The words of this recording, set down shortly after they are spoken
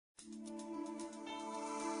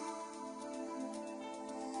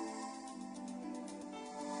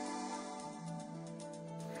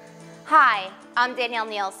Hi, I'm Danielle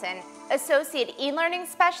Nielsen, Associate E-Learning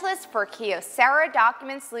Specialist for Kyocera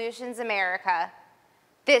Document Solutions America.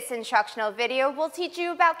 This instructional video will teach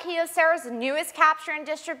you about Kyocera's newest capture and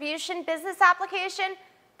distribution business application,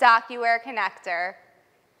 DocuWare Connector.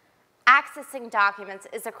 Accessing documents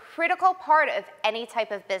is a critical part of any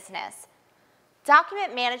type of business.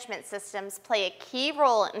 Document management systems play a key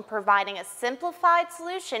role in providing a simplified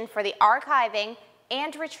solution for the archiving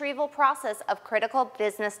and retrieval process of critical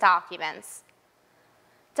business documents.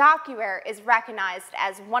 DocuWare is recognized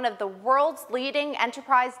as one of the world's leading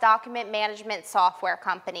enterprise document management software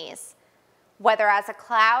companies. Whether as a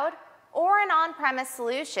cloud or an on-premise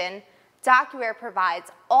solution, DocuWare provides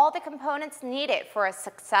all the components needed for a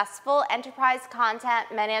successful enterprise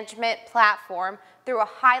content management platform through a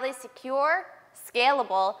highly secure,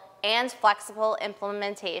 scalable, and flexible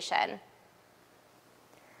implementation.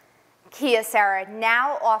 Kyocera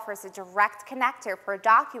now offers a direct connector for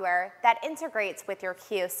DocuWare that integrates with your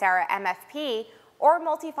Kyocera MFP or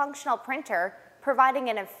multifunctional printer, providing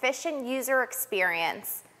an efficient user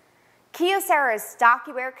experience. Kyocera's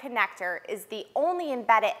DocuWare Connector is the only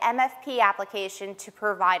embedded MFP application to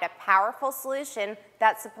provide a powerful solution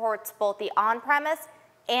that supports both the on-premise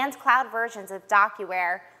and cloud versions of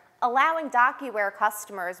DocuWare, allowing DocuWare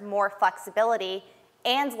customers more flexibility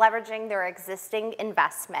and leveraging their existing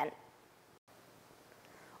investment.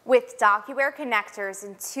 With DocuWare Connector's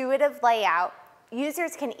intuitive layout,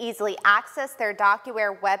 users can easily access their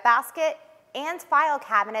DocuWare web basket and file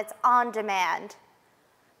cabinets on demand.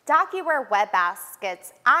 DocuWare web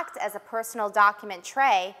baskets act as a personal document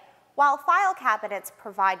tray, while file cabinets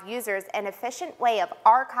provide users an efficient way of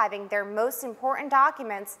archiving their most important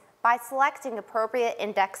documents by selecting appropriate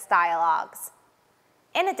index dialogs.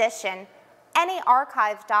 In addition, any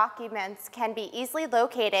archived documents can be easily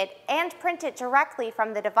located and printed directly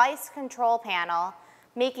from the device control panel,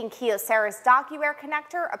 making Kyocera's DocuWare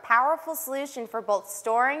Connector a powerful solution for both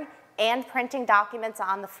storing and printing documents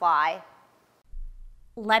on the fly.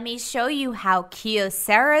 Let me show you how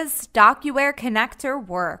Kyocera's DocuWare Connector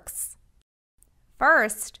works.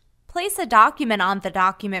 First, place a document on the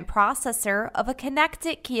document processor of a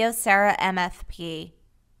connected Kyocera MFP.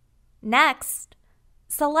 Next,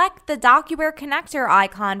 select the DocuWare Connector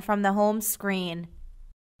icon from the home screen.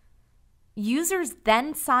 Users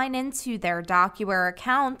then sign into their DocuWare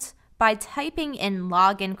account by typing in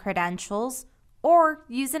login credentials or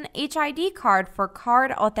use an HID card for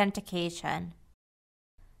card authentication.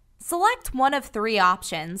 Select one of three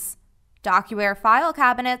options: DocuWare file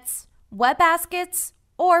cabinets, web baskets,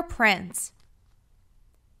 or print.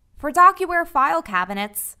 For DocuWare file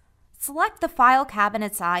cabinets, select the file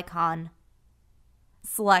cabinets icon.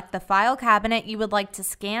 Select the file cabinet you would like to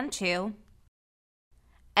scan to,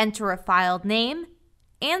 enter a file name,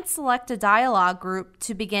 and select a dialog group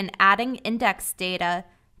to begin adding index data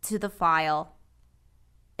to the file.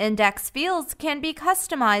 Index fields can be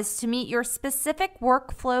customized to meet your specific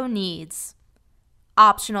workflow needs.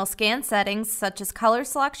 Optional scan settings such as color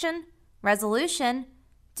selection, resolution,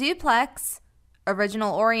 duplex,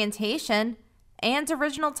 original orientation, and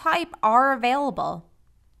original type are available.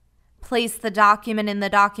 Place the document in the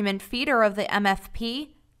document feeder of the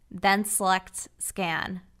MFP, then select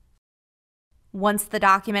Scan. Once the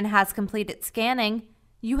document has completed scanning,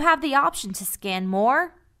 you have the option to scan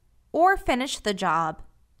more or finish the job.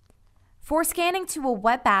 For scanning to a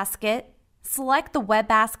web basket, select the web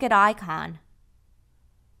basket icon.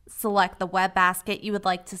 Select the web basket you would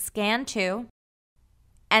like to scan to,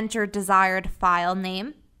 enter desired file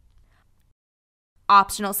name.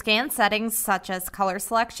 Optional scan settings such as color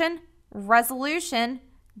selection, resolution,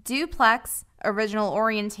 duplex, original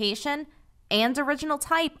orientation, and original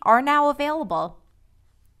type are now available.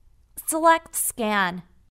 Select Scan.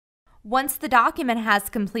 Once the document has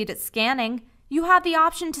completed scanning, you have the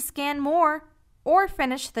option to scan more or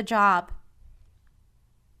finish the job.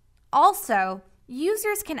 Also,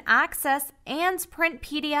 users can access and print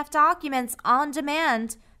PDF documents on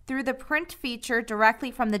demand through the print feature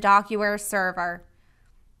directly from the DocuWare server.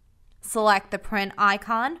 Select the print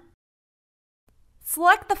icon.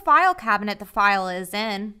 Select the file cabinet the file is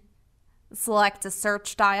in. Select a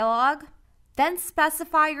search dialog. Then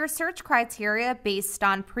specify your search criteria based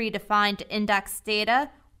on predefined index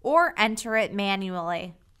data or enter it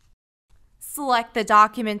manually. Select the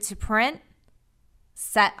document to print.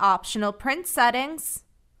 Set optional print settings.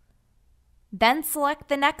 Then select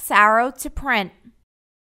the next arrow to print.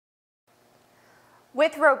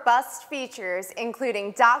 With robust features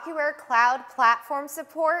including DocuWare Cloud Platform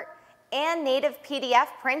support and native PDF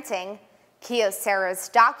printing, Kyocera's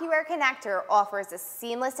DocuWare Connector offers a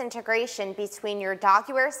seamless integration between your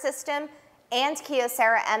DocuWare system and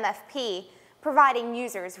Kyocera MFP, providing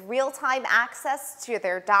users real-time access to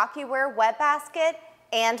their DocuWare web basket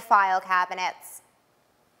and file cabinets.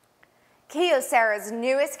 Kyocera's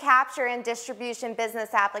newest capture and distribution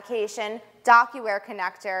business application, DocuWare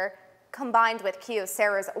Connector, combined with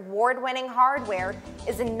Kyocera's award-winning hardware,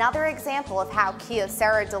 is another example of how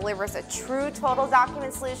Kyocera delivers a true total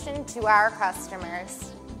document solution to our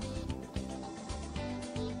customers.